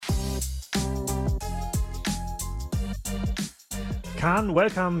Khan,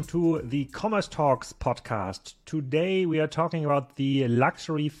 welcome to the Commerce Talks podcast. Today we are talking about the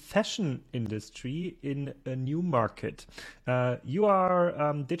luxury fashion industry in a new market. You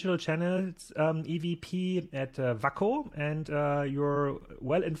are digital channels EVP at Wacko, and you're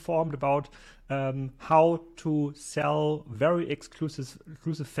well informed about how to sell very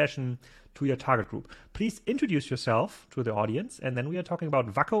exclusive fashion to your target group. Please introduce yourself to the audience, and then we are talking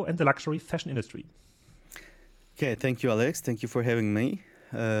about Wacko and the luxury fashion industry. Okay, thank you, Alex. Thank you for having me.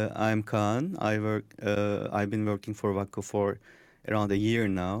 I'm Kaan. I've been working for Wacko for around a year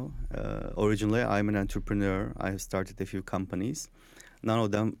now. Originally, I'm an entrepreneur. I have started a few companies. None of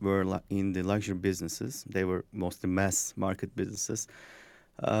them were in the luxury businesses. They were mostly mass market businesses.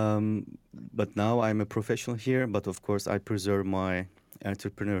 But now I'm a professional here. But of course, I preserve my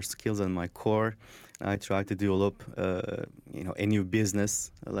entrepreneur skills and my core. I try to develop, a new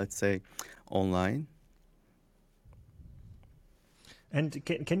business, let's say, online. And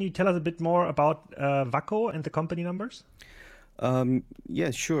can you tell us a bit more about Wacko and the company numbers?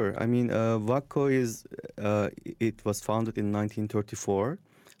 Yeah, sure. I mean, Wacko it was founded in 1934.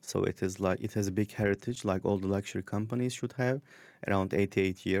 So it has a big heritage, like all the luxury companies should have, around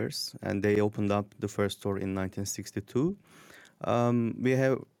 88 years. And they opened up the first store in 1962. We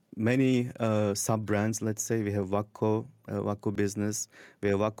have many sub-brands, let's say. We have Wacko, Wacko Business. We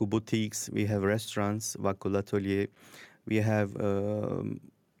have Wacko Boutiques. We have restaurants, Wacko L'Atelier. We have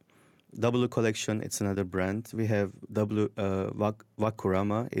W Collection, it's another brand. We have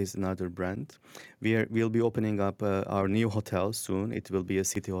Wackorama is another brand. We'll be opening up our new hotel soon. It will be a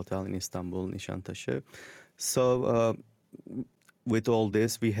city hotel in Istanbul, Nişantaşı. So with all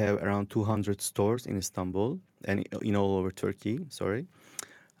this, we have around 200 stores in Istanbul and in all over Turkey, sorry.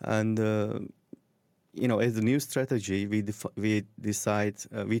 And as a new strategy, we try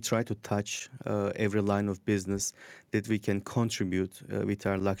to touch every line of business that we can contribute with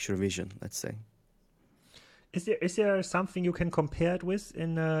our luxury vision, let's say. Is there something you can compare it with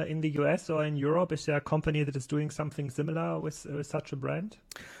in the US or in Europe? Is there a company that is doing something similar with such a brand?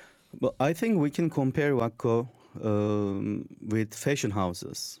 Well, I think we can compare Wacko with fashion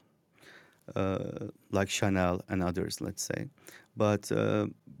houses like Chanel and others, let's say. But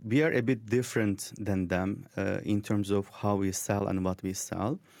we are a bit different than them in terms of how we sell and what we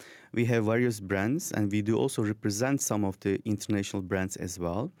sell. We have various brands, and we do also represent some of the international brands as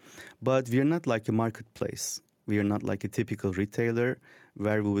well. But we are not like a marketplace. We are not like a typical retailer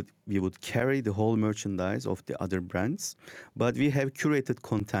where we would carry the whole merchandise of the other brands. But we have curated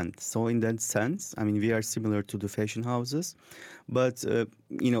content. So in that sense, I mean, we are similar to the fashion houses. But,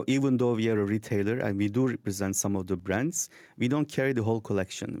 even though we are a retailer and we do represent some of the brands, we don't carry the whole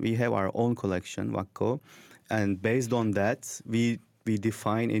collection. We have our own collection, Wacko. And based on that, we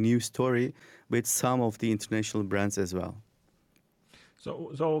define a new story with some of the international brands as well.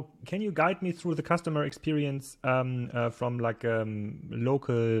 So can you guide me through the customer experience from like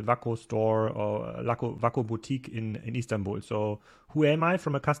local Wacko store or Wacko boutique in Istanbul? So who am I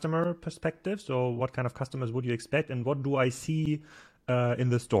from a customer perspective? So what kind of customers would you expect, and what do I see in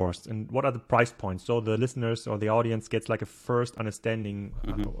the stores, and what are the price points? So the listeners or the audience gets like a first understanding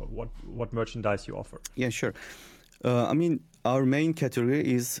what merchandise you offer. Yeah, sure. I mean, our main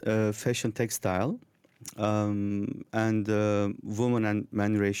category is fashion textile. And woman and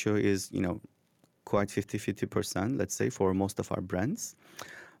man ratio is, quite 50%, let's say, for most of our brands.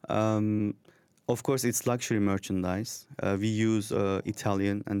 Of course, it's luxury merchandise. We use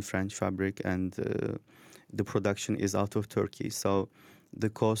Italian and French fabric, and the production is out of Turkey. So the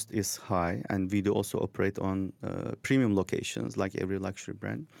cost is high, and we do also operate on premium locations like every luxury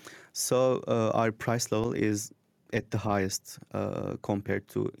brand. So our price level is at the highest compared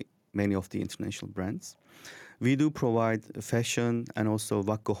to many of the international brands. We do provide fashion and also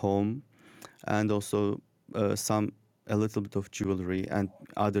Wacko Home, and also a little bit of jewelry and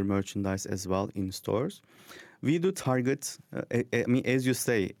other merchandise as well in stores. We do target, I mean, as you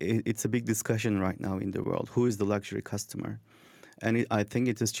say, it's a big discussion right now in the world. Who is the luxury customer? And I think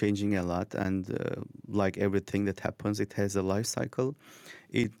it is changing a lot. And like everything that happens, it has a life cycle.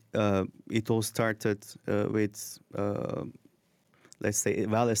 It all started with, let's say,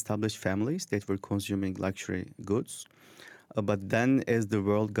 well-established families that were consuming luxury goods. But then as the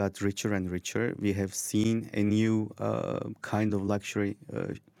world got richer and richer, we have seen a new kind of luxury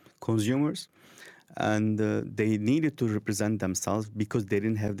consumers. And they needed to represent themselves because they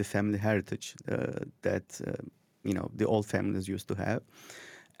didn't have the family heritage that the old families used to have.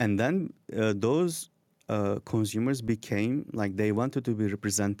 And then those consumers became like they wanted to be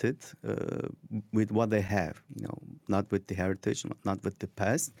represented with what they have, not with the heritage, not with the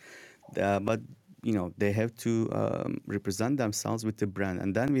past. But they have to represent themselves with the brand.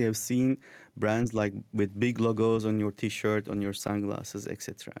 And then we have seen brands like with big logos on your T-shirt, on your sunglasses,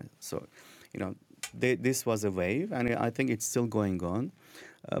 etc. So, this was a wave, and I think it's still going on.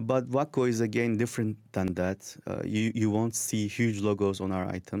 But Waco is again different than that. You won't see huge logos on our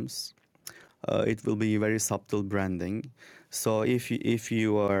items. It will be very subtle branding. So if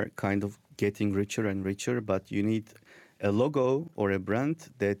you are kind of getting richer and richer, but you need a logo or a brand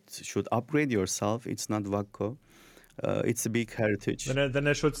that should upgrade yourself, it's not Waco. It's a big heritage. Then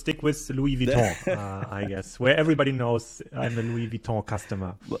I should stick with Louis Vuitton, I guess, where everybody knows I'm a Louis Vuitton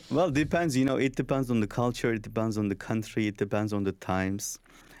customer. Well, depends. It depends on the culture. It depends on the country. It depends on the times.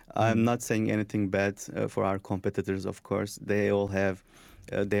 I'm not saying anything bad for our competitors, of course. They all have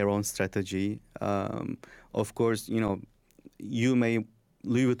their own strategy. Of course,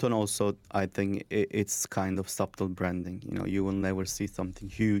 Louis Vuitton also, I think it's kind of subtle branding. You will never see something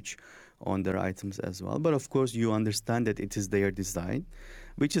huge on their items as well. But of course, you understand that it is their design,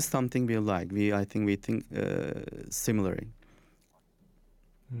 which is something we like. I think we think similarly.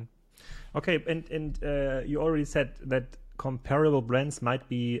 Okay, and you already said that comparable brands might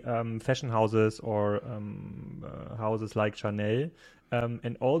be fashion houses or houses like Chanel,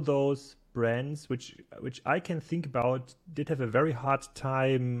 and all those brands which I can think about did have a very hard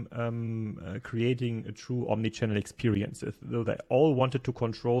time creating a true omnichannel experience. Though they all wanted to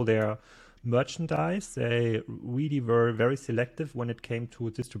control their merchandise, they really were very selective when it came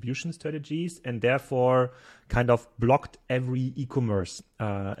to distribution strategies, and therefore kind of blocked every e-commerce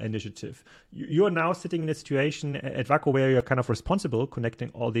initiative. You are now sitting in a situation at Waco where you're kind of responsible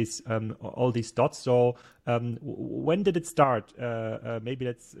connecting all these dots. So when did it start? Maybe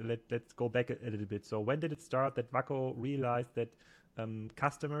let's go back a little bit. So when did it start that Waco realized that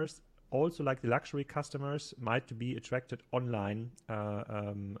customers, also like the luxury customers, might be attracted online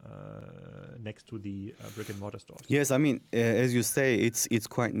next to the brick and mortar stores? Yes, I mean, as you say, it's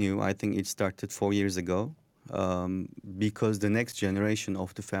quite new. I think it started 4 years ago because the next generation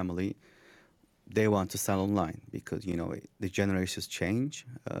of the family, they want to sell online because, the generations change.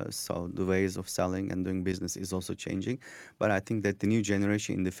 So the ways of selling and doing business is also changing. But I think that the new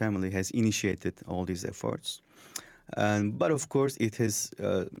generation in the family has initiated all these efforts. But of course, it has,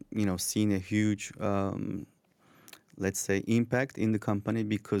 seen a huge, let's say, impact in the company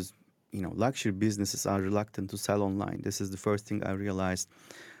because, luxury businesses are reluctant to sell online. This is the first thing I realized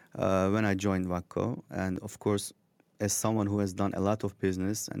when I joined Waco. And of course, as someone who has done a lot of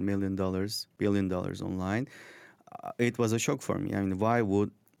business and $1 billion online, it was a shock for me. I mean, why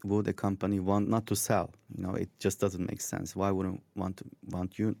would a company want not to sell? It just doesn't make sense. Why wouldn't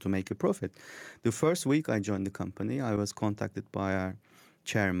want you to make a profit? The first week I joined the company, I was contacted by our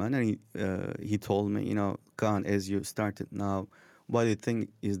chairman, and he told me, Kaan, as you started now, what do you think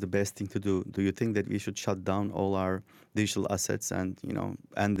is the best thing to do? Do you think that we should shut down all our digital assets and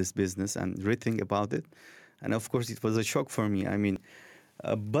end this business and rethink about it? And of course, it was a shock for me. I mean,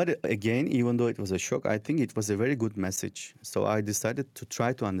 but again, even though it was a shock, I think it was a very good message. So I decided to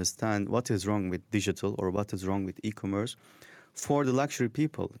try to understand what is wrong with digital or what is wrong with e-commerce for the luxury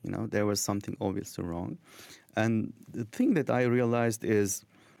people. There was something obviously wrong. And the thing that I realized is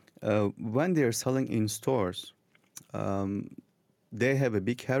when they're selling in stores, they have a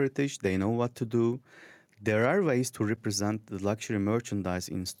big heritage. They know what to do. There are ways to represent the luxury merchandise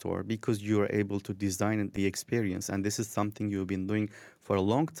in store because you are able to design the experience. And this is something you've been doing for a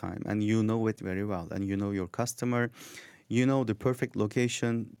long time, and you know it very well. And you know your customer, you know the perfect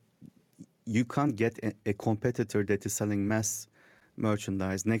location. You can't get a competitor that is selling mass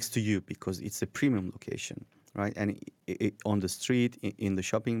merchandise next to you because it's a premium location, right? And on the street, in the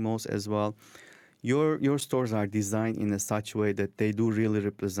shopping malls as well. Your stores are designed in a such way that they do really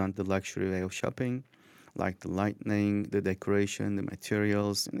represent the luxury way of shopping, like the lighting, the decoration, the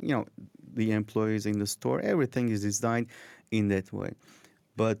materials, the employees in the store. Everything is designed in that way.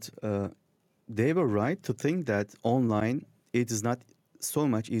 But they were right to think that online it is not so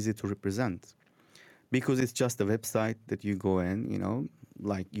much easy to represent because it's just a website that you go in,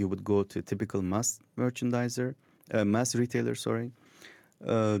 like you would go to a typical mass retailer, sorry.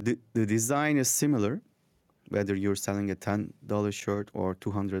 The design is similar, whether you're selling a $10 shirt or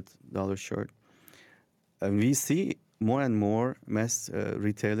 $200 shirt. And we see more and more mass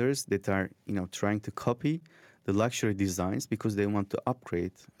retailers that are, trying to copy the luxury designs because they want to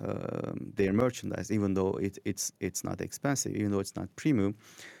upgrade their merchandise, even though it's not expensive, even though it's not premium.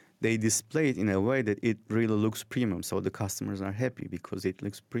 They display it in a way that it really looks premium, so the customers are happy because it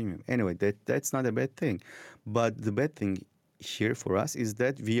looks premium. Anyway, that's not a bad thing. But the bad thing here for us is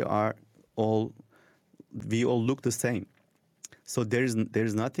that we all look the same. So there's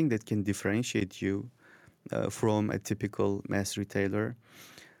nothing that can differentiate you from a typical mass retailer.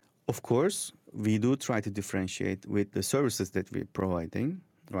 Of course, we do try to differentiate with the services that we're providing,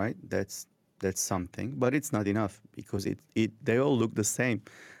 right? That's something, but it's not enough because it they all look the same.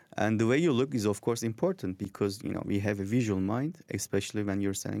 And the way you look is of course important because we have a visual mind, especially when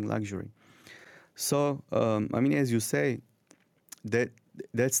you're selling luxury. So I mean, as you say, that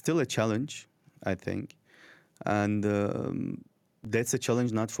that's still a challenge, I think, and that's a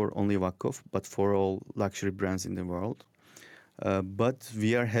challenge not for only Vakko, but for all luxury brands in the world. But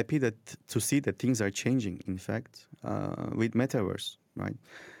we are happy that to see that things are changing. In fact, with metaverse, right?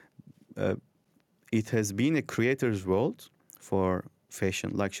 Uh, it has been a creator's world for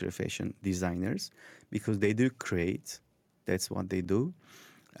fashion, luxury fashion designers, because they do create. That's what they do,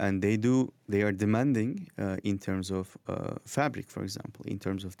 and they are demanding in terms of fabric, for example, in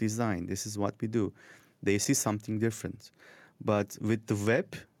terms of design. This is what we do. They see something different, but with the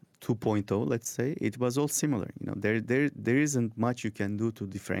web 2.0, let's say, it was all similar. There isn't much you can do to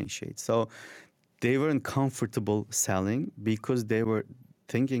differentiate. So they weren't comfortable selling because they were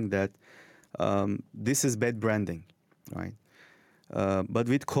thinking that this is bad branding, right? But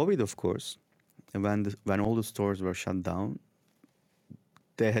with COVID, of course, when all the stores were shut down,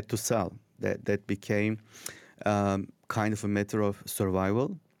 they had to sell. That became kind of a matter of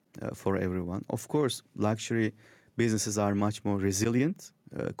survival for everyone. Of course, luxury businesses are much more resilient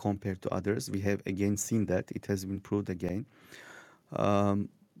compared to others. We have again seen that it has been proved again.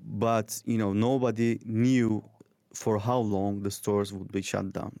 But nobody knew for how long the stores would be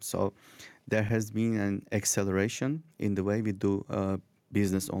shut down. So there has been an acceleration in the way we do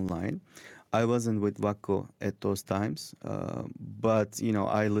business online. I wasn't with Vakko at those times, but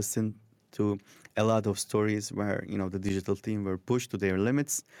I listened to a lot of stories where the digital team were pushed to their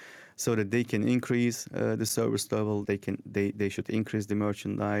limits, so that they can increase the service level, they should increase the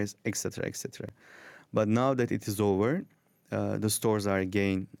merchandise, etc., etc. But now that it is over, the stores are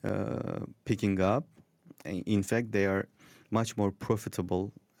again picking up. In fact, they are much more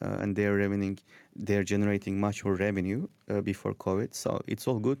profitable, and they're generating much more revenue before COVID. So it's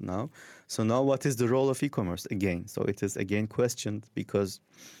all good now. So now, what is the role of e-commerce again? So it is again questioned because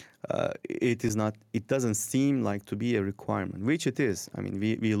it doesn't seem like to be a requirement, which it is. I mean,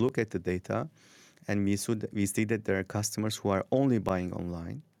 we look at the data, and we see that there are customers who are only buying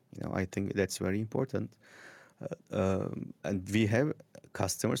online. I think that's very important. And we have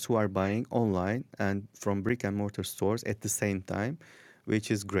customers who are buying online and from brick and mortar stores at the same time,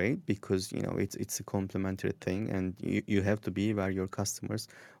 which is great because it's a complementary thing, and you have to be where your customers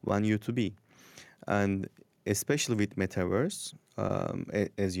want you to be. And especially with metaverse,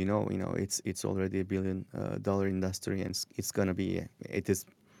 as it's already a $1 billion industry, and it is,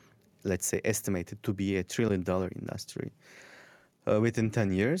 let's say, estimated to be a $1 trillion industry within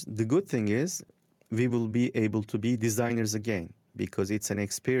 10 years. The good thing is we will be able to be designers again because it's an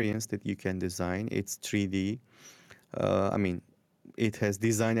experience that you can design. It's 3D. I mean, it has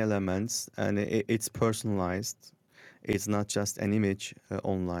design elements, and it's personalized. It's not just an image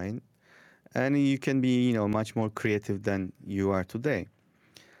online, and you can be much more creative than you are today.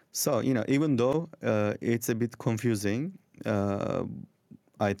 So even though it's a bit confusing,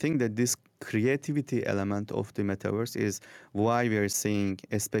 I think that this creativity element of the metaverse is why we are seeing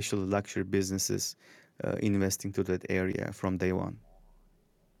especially luxury businesses investing to that area from day one.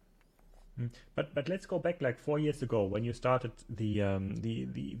 But let's go back like 4 years ago when you started the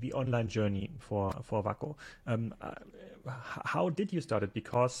online journey for Vakko. How did you start it?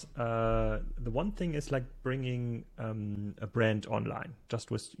 Because the one thing is like bringing a brand online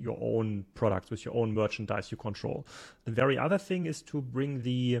just with your own products, with your own merchandise you control. The very other thing is to bring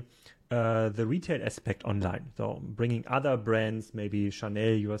the retail aspect online. So bringing other brands, maybe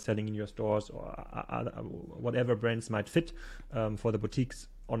Chanel you are selling in your stores, or other, whatever brands might fit for the boutiques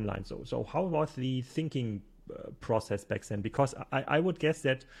online. So how was the thinking process back then? Because I would guess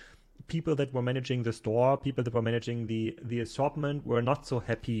that people that were managing the store, people that were managing the assortment were not so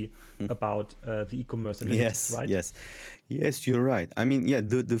happy about the e-commerce initiatives, right? Yes, you're right. I mean, yeah,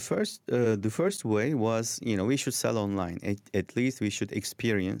 the first way was, we should sell online. At least we should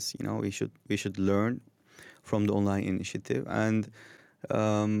experience, we should learn from the online initiative. And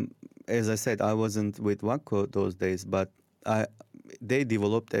as I said, I wasn't with Vakko those days, but they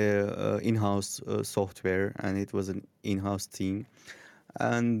developed a in-house software, and it was an in-house team.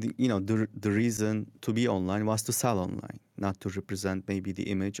 And the reason to be online was to sell online, not to represent maybe the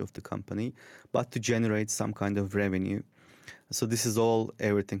image of the company, but to generate some kind of revenue. So this is all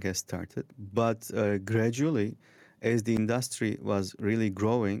everything has started. But gradually, as the industry was really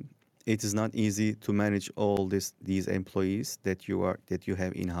growing, it is not easy to manage all these employees that you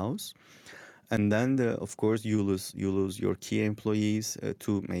have in house. And then of course you lose your key employees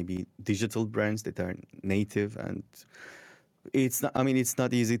to maybe digital brands that are native, and it's not, I mean, it's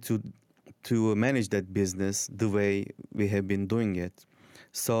not easy to manage that business the way we have been doing it.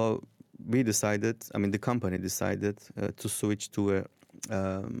 So we decided, I mean, the company decided to switch to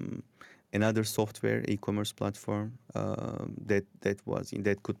another software e-commerce platform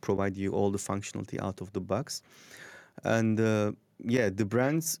that could provide you all the functionality out of the box. And yeah, the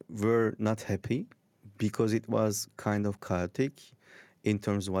brands were not happy because it was kind of chaotic in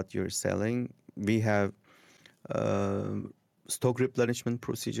terms of what you're selling. We have stock replenishment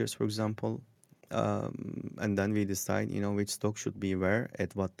procedures, for example, and then we decide, which stock should be where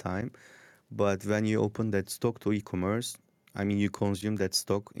at what time. But when you open that stock to e-commerce, I mean, you consume that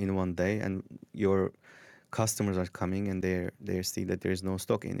stock in one day, and your customers are coming and they see that there is no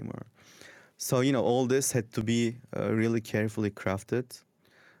stock anymore. So all this had to be really carefully crafted,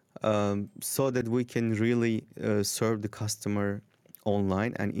 so that we can really serve the customer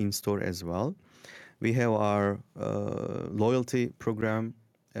online and in store as well. We have our loyalty program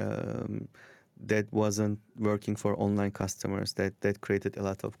that wasn't working for online customers. That created a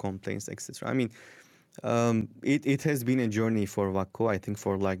lot of complaints, etc. I mean, it has been a journey for Waco, I think,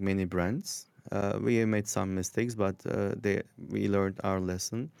 for like many brands. We have made some mistakes, but we learned our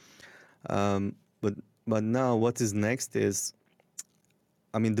lesson. Um, but but now what is next is,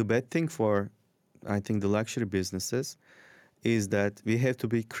 I mean, the bad thing for, I think, the luxury businesses is that we have to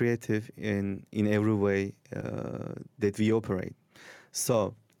be creative in every way that we operate.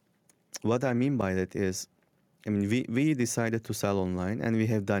 So what I mean by that is, I mean, we decided to sell online, and we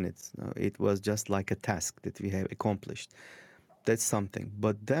have done it. It was just like a task that we have accomplished. That's something.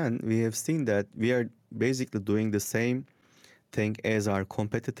 But then we have seen that we are basically doing the same thing as our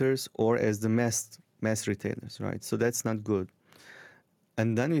competitors or as the mass retailers, right? So that's not good.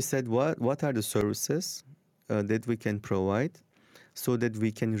 And then we said, what are the services that we can provide so that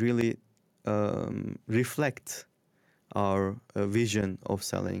we can really reflect our vision of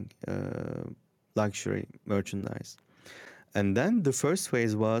selling luxury merchandise. And then the first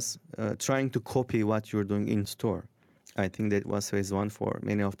phase was trying to copy what you're doing in store. I think that was phase one for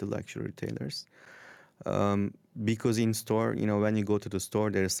many of the luxury retailers. Because in store, when you go to the store,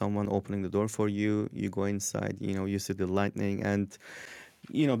 there is someone opening the door for you. You go inside, you see the lightning, and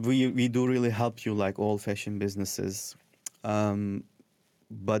we do really help you like all fashion businesses.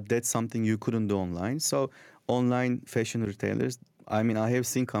 But that's something you couldn't do online. So online fashion retailers, I mean, I have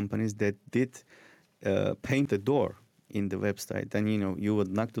seen companies that did paint the door in the website. Then you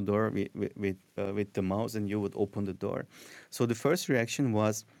would knock the door with the mouse, and you would open the door. So the first reaction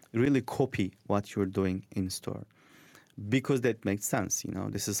was really copy what you're doing in store, because that makes sense.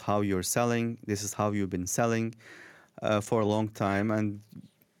 This is how you're selling. This is how you've been selling for a long time, and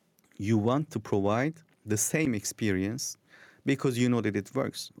you want to provide the same experience because you know that it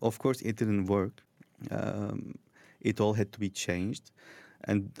works. Of course, it didn't work. It all had to be changed.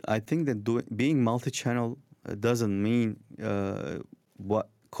 And I think that being multi-channel doesn't mean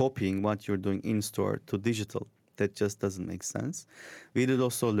copying what you're doing in store to digital. That just doesn't make sense. We did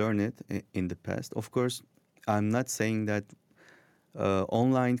also learn it in the past. Of course, I'm not saying that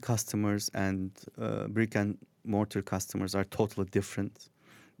online customers and brick and mortar customers are totally different.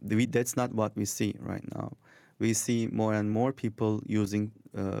 That's not what we see right now. We see more and more people using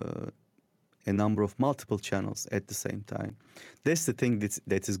a number of multiple channels at the same time. That's the thing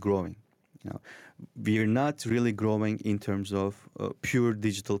that is growing. We are not really growing in terms of pure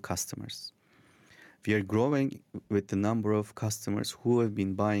digital customers. We are growing with the number of customers who have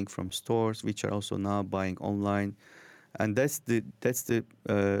been buying from stores, which are also now buying online, and that's the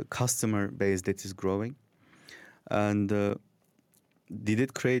customer base that is growing. And did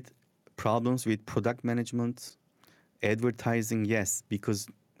it create problems with product management, advertising? Yes, because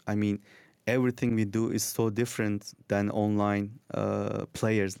I mean, everything we do is so different than online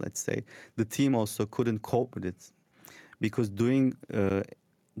players, let's say. The team also couldn't cope with it, because doing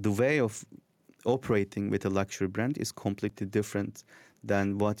the way of operating with a luxury brand is completely different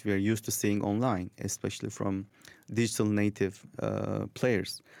than what we are used to seeing online, especially from digital native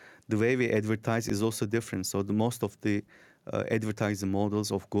players. The way we advertise is also different. So most of the advertising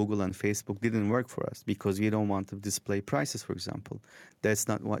models of Google and Facebook didn't work for us, because we don't want to display prices, for example. That's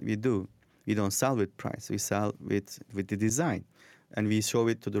not what we do. We don't sell with price. We sell with the design, and we show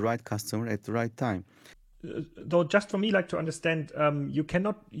it to the right customer at the right time. though, just for me, like to understand, you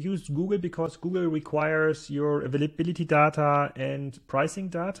cannot use Google because Google requires your availability data and pricing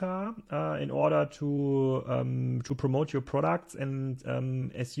data in order to promote your products.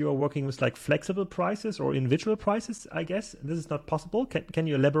 And as you are working with like flexible prices or individual prices, I guess this is not possible. Can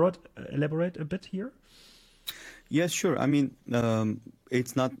you elaborate a bit here? Yes, sure. I mean,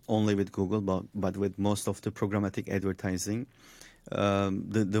 it's not only with Google, but with most of the programmatic advertising.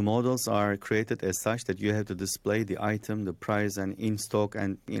 The models are created as such that you have to display the item, the price, and in stock,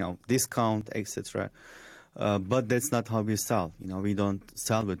 and discount, etc. But that's not how we sell. We don't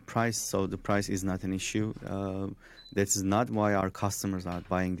sell with price, so the price is not an issue. That's not why our customers are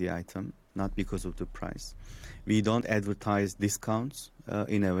buying the item, not because of the price. We don't advertise discounts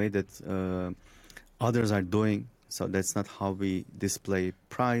in a way that others are doing. So that's not how we display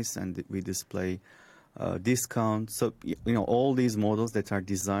price, and we display discount. So all these models that are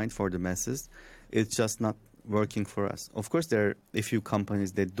designed for the masses, it's just not working for us. Of course, there are a few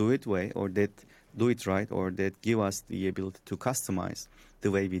companies that do it or that do it right, or that give us the ability to customize the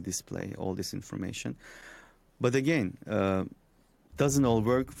way we display all this information. But again, doesn't all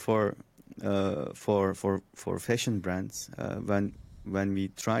work for fashion brands when we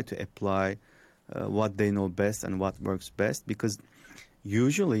try to apply what they know best and what works best, because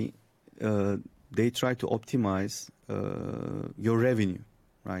usually they try to optimize your revenue,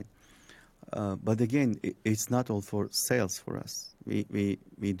 right? But again, it's not all for sales for us. We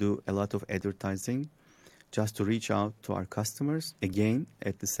do a lot of advertising just to reach out to our customers, again,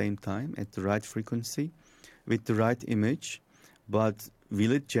 at the same time, at the right frequency, with the right image. But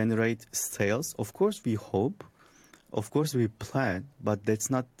will it generate sales? Of course we hope, of course we plan, but that's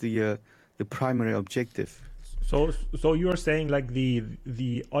not the primary objective. So you are saying like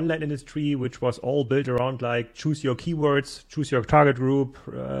the online industry, which was all built around like choose your keywords, choose your target group,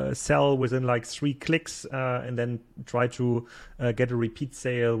 sell within like 3 clicks, and then try to get a repeat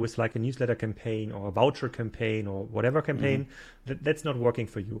sale with like a newsletter campaign or a voucher campaign or whatever campaign, that's not working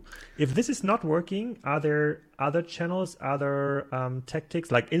for you. If this is not working, are there other channels, other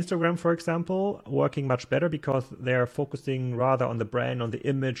tactics like Instagram, for example, working much better because they're focusing rather on the brand, on the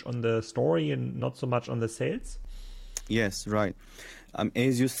image, on the story, and not so much on the sales? Yes, right.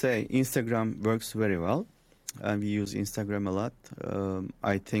 As you say, Instagram works very well, and we use Instagram a lot.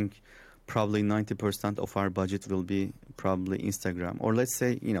 I think probably 90% of our budget will be probably Instagram, or let's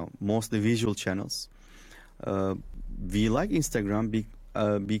say, mostly visual channels. We like Instagram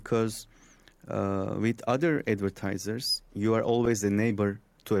because with other advertisers, you are always a neighbor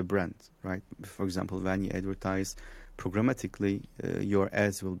to a brand, right? For example, when you advertise programmatically, your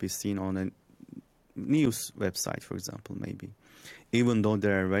ads will be seen on a news website, for example, maybe. Even though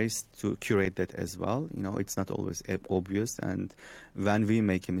there are ways to curate that as well, it's not always obvious. And when we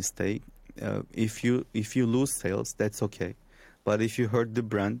make a mistake, if you lose sales, that's okay. But if you hurt the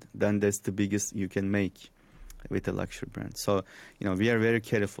brand, then that's the biggest you can make with a luxury brand. So, we are very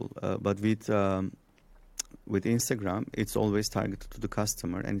careful. But with Instagram, it's always targeted to the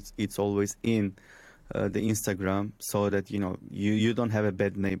customer, and it's always in the Instagram, so that you don't have a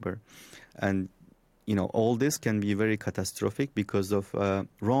bad neighbor. And all this can be very catastrophic because of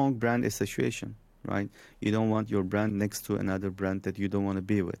wrong brand association, right? You don't want your brand next to another brand that you don't want to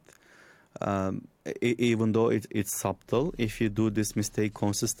be with. Even though it's subtle, if you do this mistake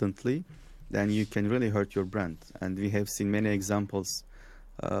consistently, then you can really hurt your brand. And we have seen many examples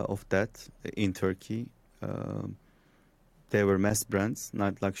of that in Turkey. They were mass brands,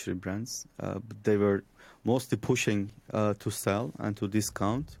 not luxury brands. But they were mostly pushing to sell and to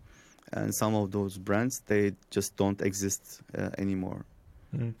discount. And some of those brands, they just don't exist anymore.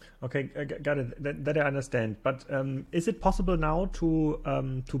 Okay, got it. That I understand. But is it possible now to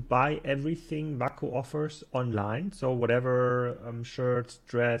buy everything Wacko offers online? So whatever shirts,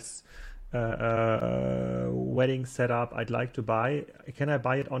 dress, wedding setup I'd like to buy, can I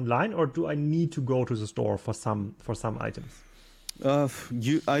buy it online, or do I need to go to the store for some items?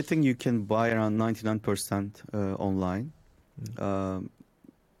 I think you can buy around 99% online.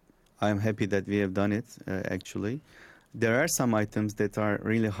 I'm happy that we have done it, actually. There are some items that are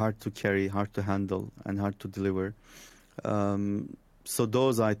really hard to carry, hard to handle, and hard to deliver. So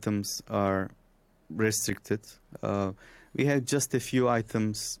those items are restricted. We have just a few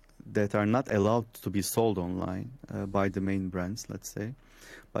items that are not allowed to be sold online by the main brands, let's say.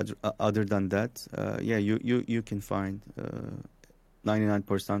 But other than that, you can find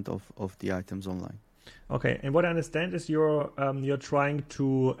 99% of the items online. Okay, and what I understand is you're trying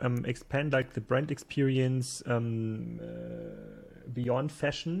to expand like the brand experience beyond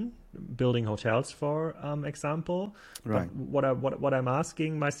fashion, building hotels, for example. Right. But what I'm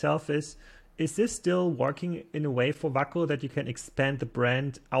asking myself is is this still working in a way for Wacko that you can expand the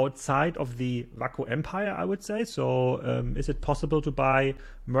brand outside of the Wacko empire, I would say? So is it possible to buy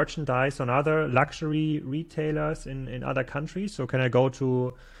merchandise on other luxury retailers in other countries? So can I go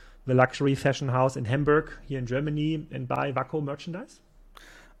to the luxury fashion house in Hamburg here in Germany and buy Wacko merchandise?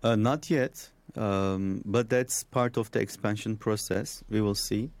 Not yet, but that's part of the expansion process. We will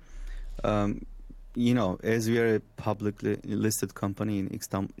see. As we are a publicly listed company in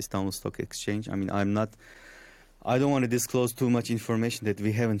Istanbul Stock Exchange, I don't want to disclose too much information that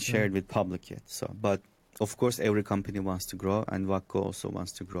we haven't shared with public yet. But of course, every company wants to grow, and Wacko also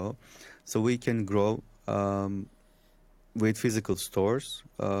wants to grow. So we can grow with physical stores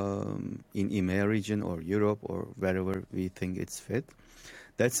in EMEA region or Europe or wherever we think it's fit.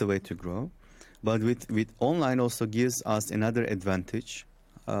 That's the way to grow. But with online also gives us another advantage,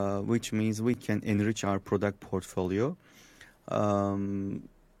 which means we can enrich our product portfolio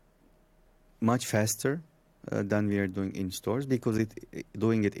much faster than we are doing in stores, because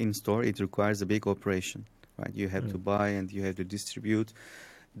doing it in store, it requires a big operation, right? You have to buy and you have to distribute,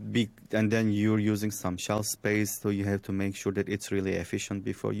 and then you're using some shelf space, so you have to make sure that it's really efficient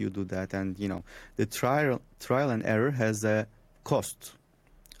before you do that. And the trial and error has a cost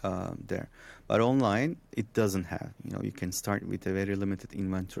there. But online, it doesn't have. You can start with a very limited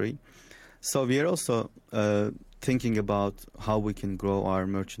inventory. So we are also thinking about how we can grow our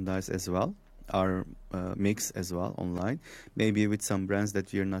merchandise as well, our mix as well online, maybe with some brands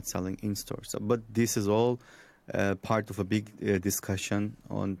that we are not selling in stores. But this is all part of a big discussion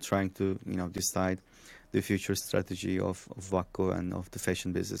on trying to decide the future strategy of Wacko and of the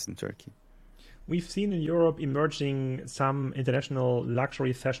fashion business in Turkey. We've seen in Europe emerging some international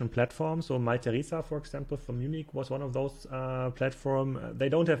luxury fashion platforms. So Mytheresa, for example, from Munich was one of those platforms. They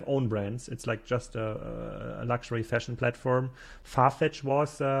don't have own brands. It's like just a luxury fashion platform. Farfetch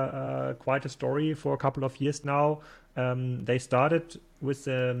was quite a story for a couple of years now. They started with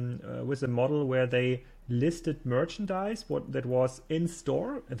a model where they listed merchandise that was in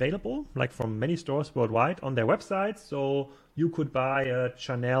store available, like from many stores worldwide, on their website. So you could buy a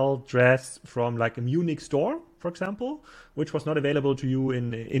Chanel dress from like a Munich store, for example, which was not available to you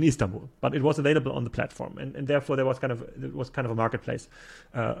in Istanbul, but it was available on the platform, and therefore it was kind of a marketplace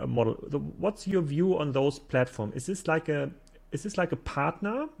model. What's your view on those platforms? Is this like a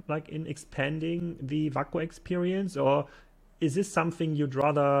partner, like in expanding the Wacko experience, or is this something you'd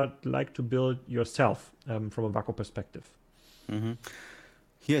rather like to build yourself from a Wacko perspective? Mm-hmm.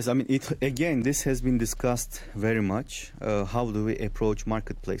 Yes, this has been discussed very much. How do we approach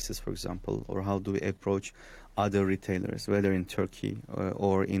marketplaces, for example, or how do we approach other retailers, whether in Turkey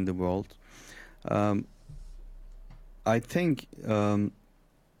or in the world? I think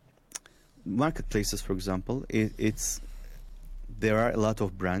marketplaces, for example, there are a lot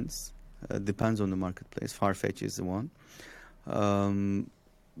of brands. Depends on the marketplace. Farfetch is the one.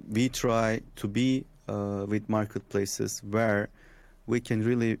 We try to be with marketplaces where we can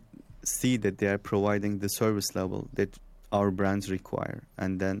really see that they are providing the service level that our brands require.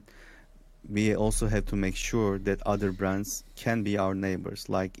 And then we also have to make sure that other brands can be our neighbors,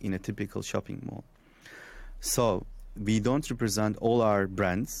 like in a typical shopping mall. So we don't represent all our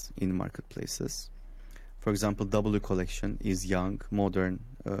brands in marketplaces. For example, W Collection is young, modern,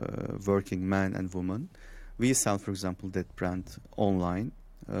 working man and woman. We sell, for example, that brand online,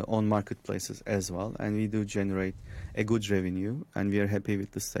 on marketplaces as well, and we do generate a good revenue, and we are happy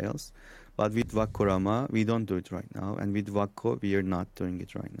with the sales. But with Wackorama, we don't do it right now, and with Wacko, we are not doing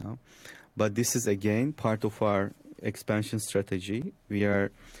it right now. But this is, again, part of our expansion strategy. We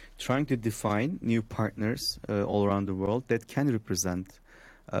are trying to define new partners all around the world that can represent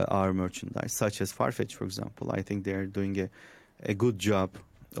our merchandise, such as Farfetch, for example. I think they are doing a good job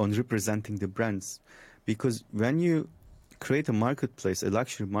on representing the brands. Because when you create a marketplace, a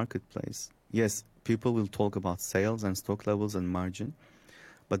luxury marketplace, yes, people will talk about sales and stock levels and margin.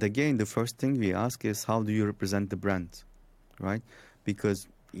 But again, the first thing we ask is, how do you represent the brand, right? Because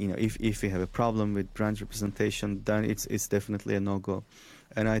if we have a problem with brand representation, then it's definitely a no-go.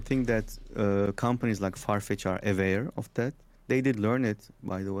 And I think that companies like Farfetch are aware of that. They did learn it,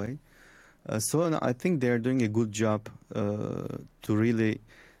 by the way. So I think they're doing a good job to really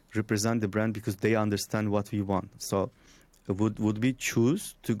represent the brand, because they understand what we want. So would we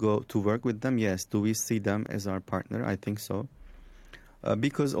choose to go to work with them? Yes. Do we see them as our partner? I think so.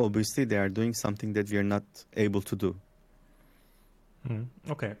 Because obviously they are doing something that we are not able to do.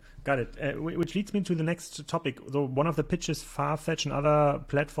 Okay, got it. Which leads me to the next topic. So one of the pitches Farfetch and other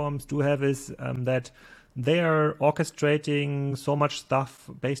platforms do have is that they are orchestrating so much stuff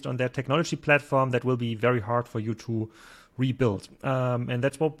based on their technology platform that will be very hard for you to rebuild. And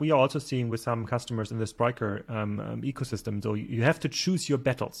that's what we are also seeing with some customers in the Spryker ecosystem. So you have to choose your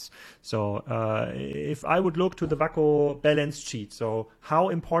battles. So if I would look to the Wacko balance sheet, so how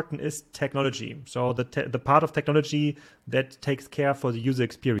important is technology? So the part of technology that takes care for the user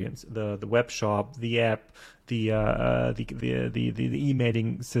experience, the web shop, the app, the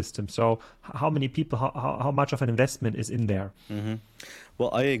emailing system. So how many people, how much of an investment is in there? Mm-hmm.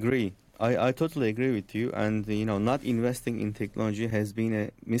 Well, I agree. I totally agree with you. And, not investing in technology has been a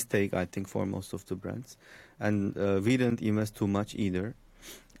mistake, I think, for most of the brands. And we didn't invest too much either.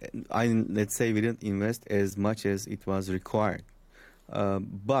 Let's say we didn't invest as much as it was required.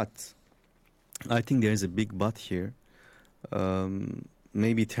 But I think there's a big but here.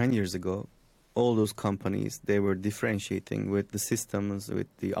 Maybe 10 years ago, all those companies, they were differentiating with the systems, with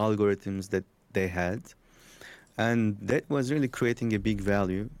the algorithms that they had. And that was really creating a big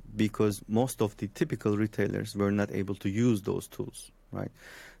value because most of the typical retailers were not able to use those tools, right?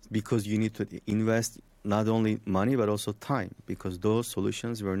 Because you need to invest not only money, but also time, because those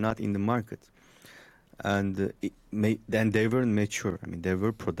solutions were not in the market. And then they weren't mature. I mean, there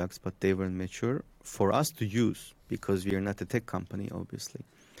were products, but they weren't mature for us to use because we are not a tech company, obviously.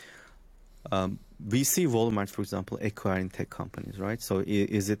 We see Walmart, for example, acquiring tech companies, right? So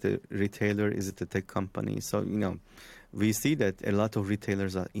is it a retailer? Is it a tech company? So, we see that a lot of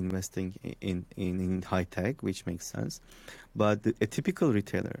retailers are investing in high tech, which makes sense. But a typical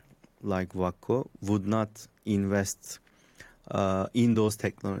retailer like Wacko would not invest in those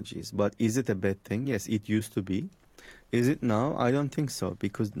technologies. But is it a bad thing? Yes, it used to be. Is it now? I don't think so.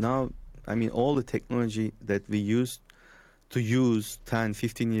 Because now, all the technology that we used to use 10,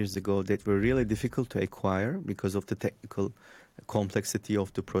 15 years ago that were really difficult to acquire because of the technical complexity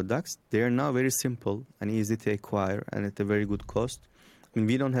of the products, they are now very simple and easy to acquire and at a very good cost.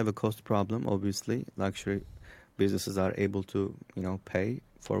 We don't have a cost problem, obviously. Luxury businesses are able to, pay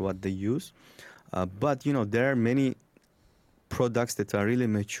for what they use. But, there are many products that are really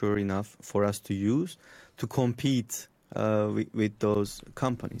mature enough for us to use to compete with those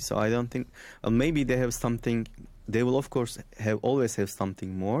companies. So I don't think, maybe they have something. They will, of course, always have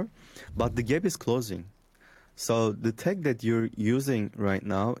something more, but the gap is closing. So the tech that you're using right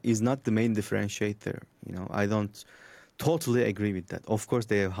now is not the main differentiator. I don't totally agree with that. Of course,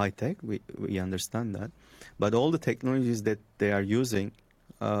 they have high tech. We understand that. But all the technologies that they are using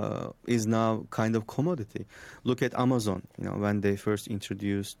is now kind of commodity. Look at Amazon, when they first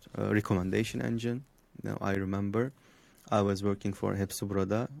introduced a recommendation engine. I remember I was working for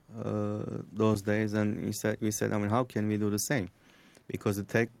Hepsiburada those days, and we said, how can we do the same? Because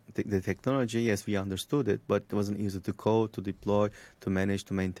the technology, yes, we understood it, but it wasn't easy to code, to deploy, to manage,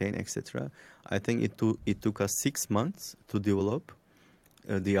 to maintain, etc. I think it took us 6 months to develop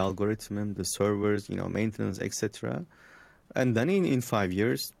the algorithm, the servers, maintenance, etc. And then in 5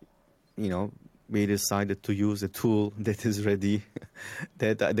 years, we decided to use a tool that is ready,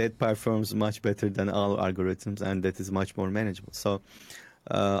 that performs much better than our algorithms, and that is much more manageable. So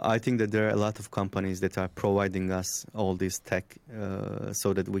I think that there are a lot of companies that are providing us all this tech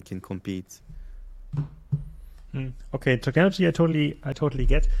so that we can compete. Okay, technology, I totally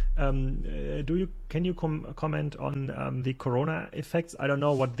get. Can you comment on the Corona effects? I don't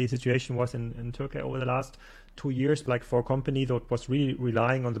know what the situation was in Turkey over the last 2 years, like for a company that was really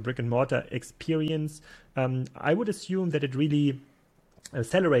relying on the brick and mortar experience. I would assume that it really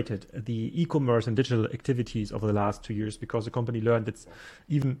accelerated the e-commerce and digital activities over the last 2 years because the company learned it's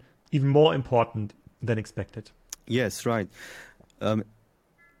even more important than expected. Yes, right.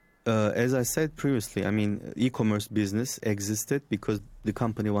 As I said previously, e-commerce business existed because the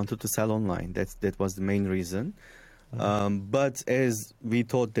company wanted to sell online. That was the main reason. But as we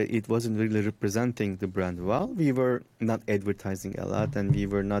thought that it wasn't really representing the brand well, we were not advertising a lot and we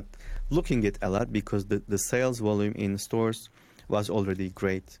were not looking at a lot because the sales volume in stores was already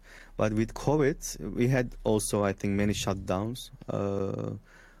great. But with COVID, we had also, I think, many shutdowns,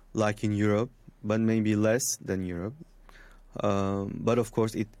 like in Europe, but maybe less than Europe. But of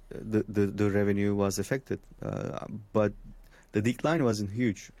course, the revenue was affected. But the decline wasn't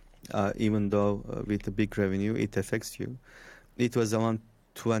huge. Even though with the big revenue, it affects you. It was around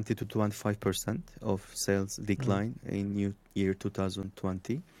 20 to 25% of sales decline in year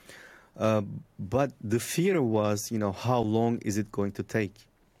 2020. But the fear was, how long is it going to take?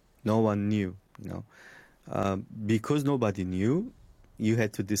 No one knew, because nobody knew, you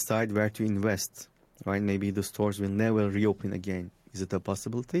had to decide where to invest, right? Maybe the stores will never reopen again. Is it a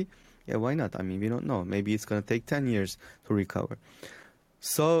possibility? Yeah, why not? We don't know. Maybe it's going to take 10 years to recover.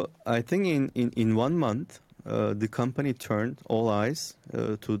 So I think in 1 month, the company turned all eyes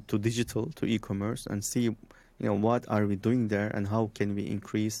to digital, to e-commerce, and see, what are we doing there and how can we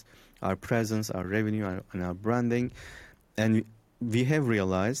increase our presence, our revenue, and our branding. And we have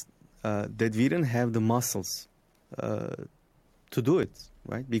realized that we didn't have the muscles to do it,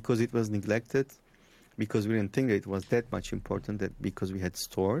 right? Because it was neglected, because we didn't think that it was that much important, that because we had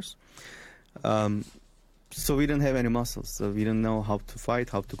stores. So we didn't have any muscles. So we didn't know how to fight,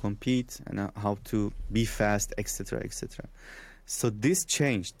 how to compete, and how to be fast, etc., etc. So this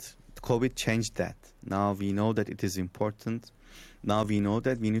changed. COVID changed that. Now we know that it is important. Now we know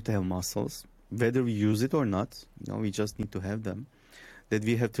that we need to have muscles, whether we use it or not. We just need to have them. That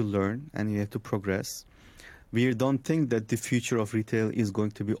we have to learn and we have to progress. We don't think that the future of retail is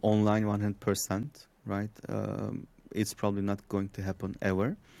going to be online 100%, right? It's probably not going to happen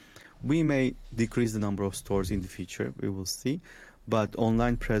ever. We may decrease the number of stores in the future, we will see. But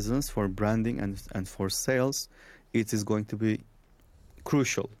online presence for branding and for sales, it is going to be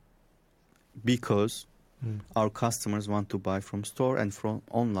crucial because our customers want to buy from store and from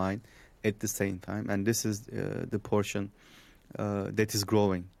online at the same time. And this is the portion that is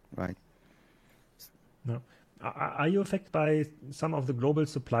growing, right? No. Are you affected by some of the global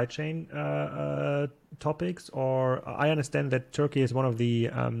supply chain topics? Or I understand that Turkey is one of the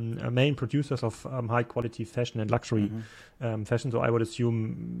main producers of high quality fashion and luxury fashion. So I would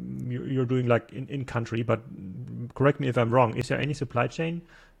assume you're doing like in country, but correct me if I'm wrong. Is there any supply chain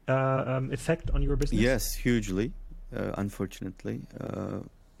effect on your business? Yes, hugely. Unfortunately,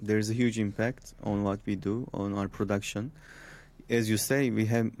 there is a huge impact on what we do, on our production. As you say, we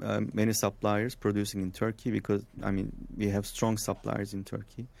have many suppliers producing in Turkey because, we have strong suppliers in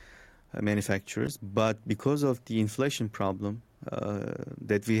Turkey, manufacturers. But because of the inflation problem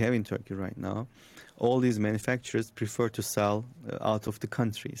that we have in Turkey right now, all these manufacturers prefer to sell out of the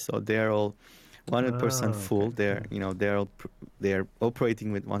country. So they're all 100% full. Okay. They're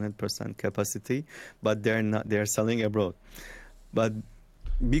operating with 100% capacity, but they're selling abroad. But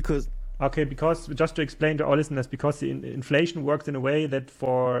because just to explain to our listeners, because the inflation works in a way that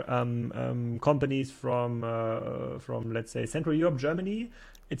for companies from let's say Central Europe, Germany,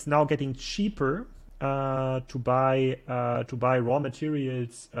 it's now getting cheaper to buy raw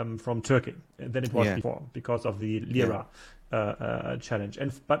materials from Turkey than it was before because of the lira challenge.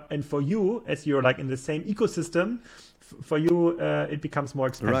 And for you, as you're like in the same ecosystem, for you it becomes more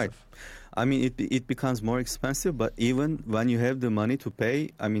expensive. Right. It becomes more expensive, but even when you have the money to pay,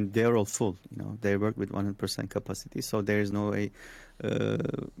 they're all full. They work with 100% capacity, so there is no way,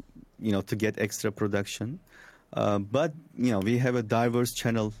 to get extra production. But we have a diverse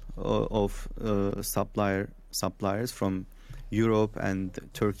channel of suppliers from Europe and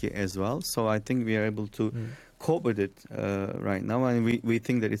Turkey as well. So I think we are able to cope with it right now, and we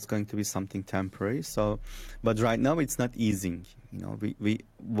think that it's going to be something temporary. So, but right now it's not easing.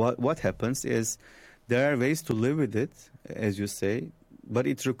 What happens is there are ways to live with it, as you say, but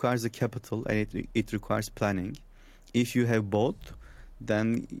it requires a capital and it requires planning. If you have both,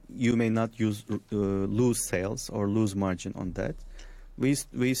 then you may not lose sales or lose margin on that.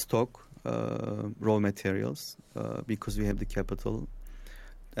 We stock raw materials because we have the capital,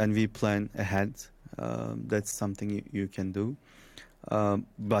 and we plan ahead. That's something you can do.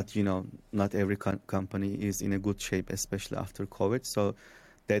 But not every company is in a good shape, especially after COVID. So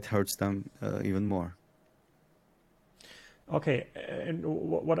that hurts them even more. Okay, and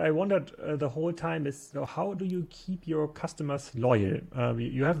what I wondered the whole time is, how do you keep your customers loyal?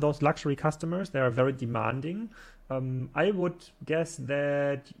 You have those luxury customers; they are very demanding. I would guess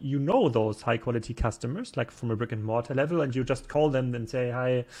that those high quality customers, like from a brick and mortar level, and you just call them and say,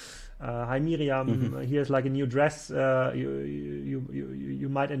 "Hi, Miriam. Here's like a new dress. You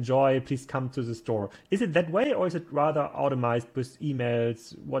might enjoy. Please come to the store." Is it that way, or is it rather automated with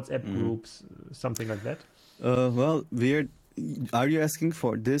emails, WhatsApp groups, something like that? Well, are you asking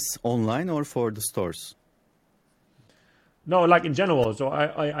for this online or for the stores? No, like in general. So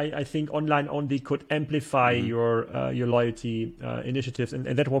I think online only could amplify your loyalty initiatives, and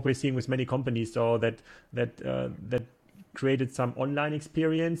that's what we're seeing with many companies. So that created some online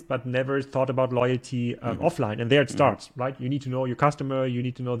experience, but never thought about loyalty offline. And there it starts, right? You need to know your customer, you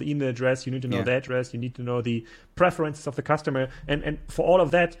need to know the email address, you need to know the address, you need to know the preferences of the customer, and for all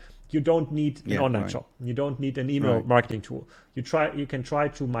of that, you don't need an online shop. You don't need an email marketing tool. You can try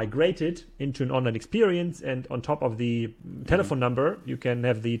to migrate it into an online experience, and on top of the telephone number, you can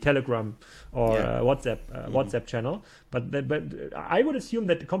have the Telegram or WhatsApp channel. But I would assume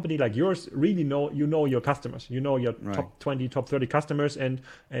that a company like yours really know your customers. You know your top 20, top 30 customers, and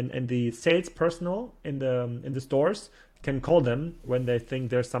the sales personnel in the stores can call them when they think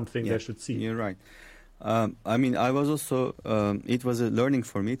there's something they should see. You're right. I was also, it was a learning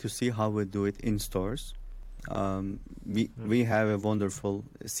for me to see how we do it in stores. We have a wonderful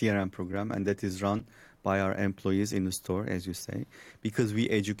CRM program, and that is run by our employees in the store, as you say, because we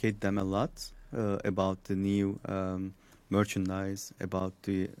educate them a lot about the new merchandise, about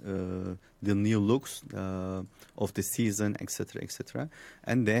the new looks of the season, etc., etc.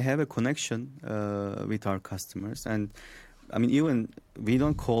 And they have a connection with our customers. And I mean, even we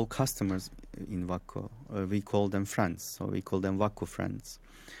don't call customers in Wakko, we call them friends. So we call them Wakko friends.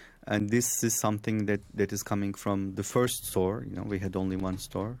 And this is something that is coming from the first store. You know, we had only one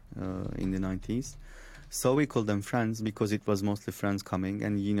store in the 90s. So we call them friends because it was mostly friends coming,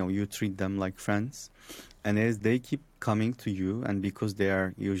 and you know, you treat them like friends. And as they keep coming to you, and because they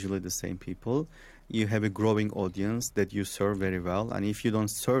are usually the same people, you have a growing audience that you serve very well. And if you don't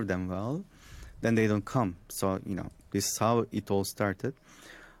serve them well, then they don't come. So, you know, this is how it all started.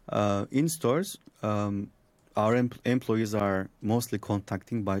 In stores, our employees are mostly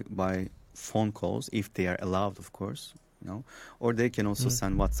contacting by phone calls, if they are allowed, of course, you know, or they can also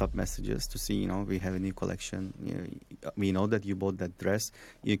send WhatsApp messages to see, you know, we have a new collection. You know, we know that you bought that dress.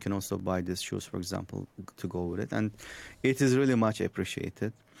 You can also buy these shoes, for example, to go with it. And it is really much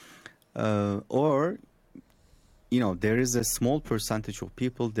appreciated. Or, you know, there is a small percentage of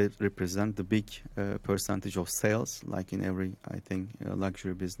people that represent the big percentage of sales, like in every, I think,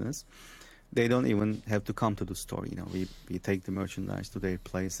 luxury business. They don't even have to come to the store. You know, we take the merchandise to their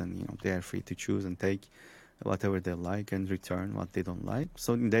place, and you know, they are free to choose and take whatever they like and return what they don't like.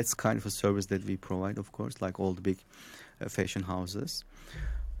 So that's kind of a service that we provide, of course, like all the big fashion houses.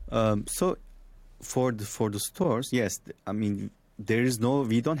 So for the stores, yes, I mean,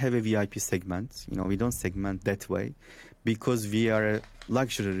 we don't have a VIP segment. You know, we don't segment that way because we are a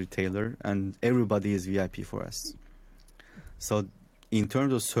luxury retailer and everybody is VIP for us. So in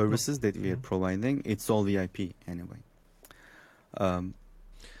terms of services that we are providing, it's all VIP anyway.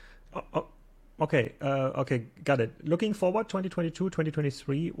 Okay, got it. Looking forward, 2022,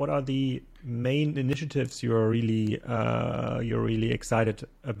 2023, what are the main initiatives you're really excited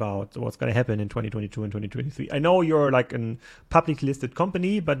about? What's going to happen in 2022 and 2023? I know you're like a publicly listed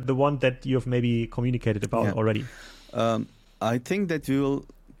company, but the one that you've maybe communicated about already. I think that we will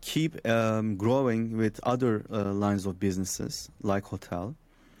keep growing with other lines of businesses like hotel,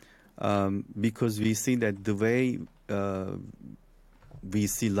 because we see that the way we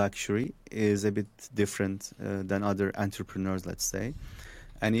see luxury is a bit different than other entrepreneurs, let's say.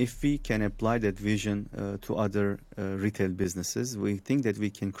 And if we can apply that vision to other retail businesses, we think that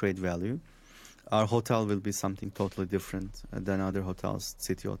we can create value. Our hotel will be something totally different than other hotels,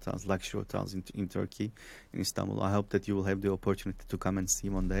 city hotels, luxury hotels in Turkey, in Istanbul. I hope that you will have the opportunity to come and see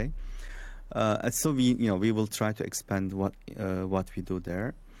one day. And so we will try to expand what we do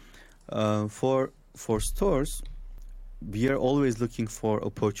there. For stores, we are always looking for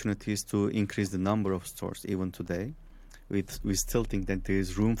opportunities to increase the number of stores. Even today, we still think that there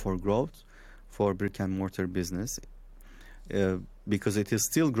is room for growth for brick and mortar business, because it is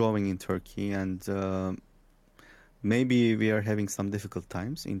still growing in Turkey, and maybe we are having some difficult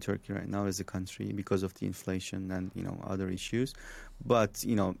times in Turkey right now as a country because of the inflation and other issues. But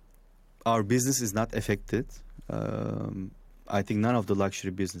our business is not affected. I think none of the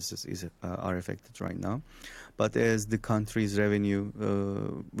luxury businesses are affected right now. But as the country's revenue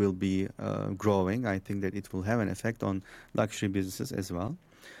will be growing, I think that it will have an effect on luxury businesses as well.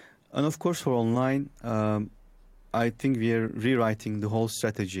 And of course, for online, I think we are rewriting the whole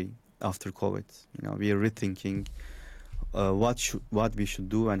strategy after COVID. We are rethinking what we should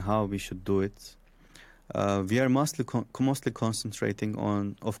do and how we should do it. We are mostly concentrating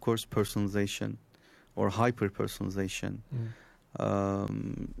on, of course, personalization or hyper-personalization.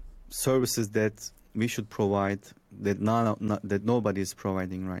 Services that we should provide that nobody is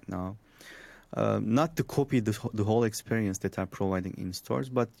providing right now. Not to copy the whole experience that are providing in stores,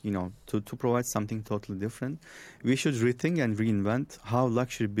 but to provide something totally different. We should rethink and reinvent how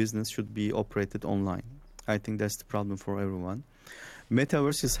luxury business should be operated online. I think that's the problem for everyone.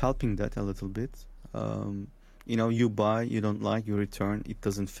 Metaverse is helping that a little bit. You buy, you don't like, you return, it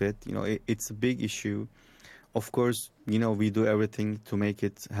doesn't fit. It's a big issue. Of course, we do everything to make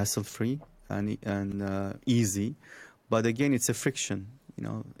it hassle-free and easy. But again, it's a friction.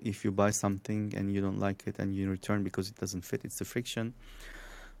 If you buy something and you don't like it and you return because it doesn't fit, it's a friction.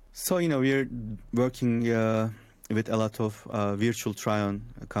 So, we're working with a lot of virtual try-on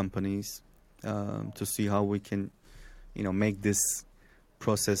companies to see how we can, make this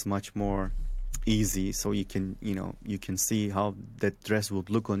process much more easy. So you can see how that dress would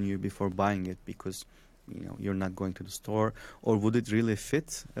look on you before buying it, because you're not going to the store. Or would it really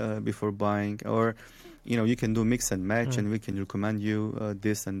fit before buying? Or you can do mix and match, and we can recommend you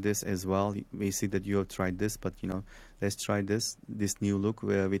this and this as well. We see that you have tried this, but let's try this new look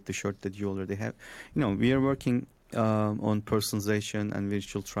with the shirt that you already have. We are working on personalization and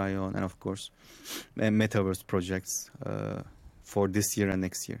virtual try-on, and of course metaverse projects for this year and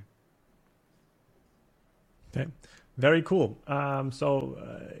next year. Okay, very cool. So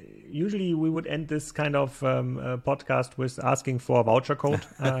usually we would end this kind of podcast with asking for a voucher code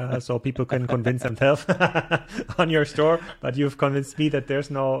so people can convince themselves on your store. But you've convinced me that there's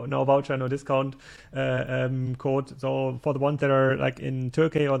no voucher, no discount code. So for the ones that are like in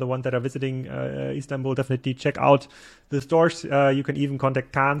Turkey or the ones that are visiting Istanbul, definitely check out the stores. You can even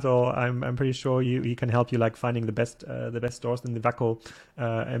contact Kaan. So I'm pretty sure he can help you like finding the best stores in the Waco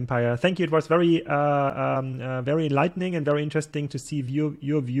empire. Thank you. It was very enlightening and very interesting to see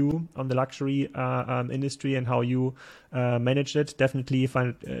your view on the luxury industry and how you manage it. Definitely, if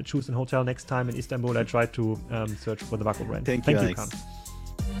I choose a hotel next time in Istanbul, I try to search for the Waco brand. Thank you, Alex.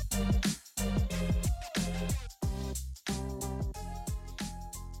 Kaan.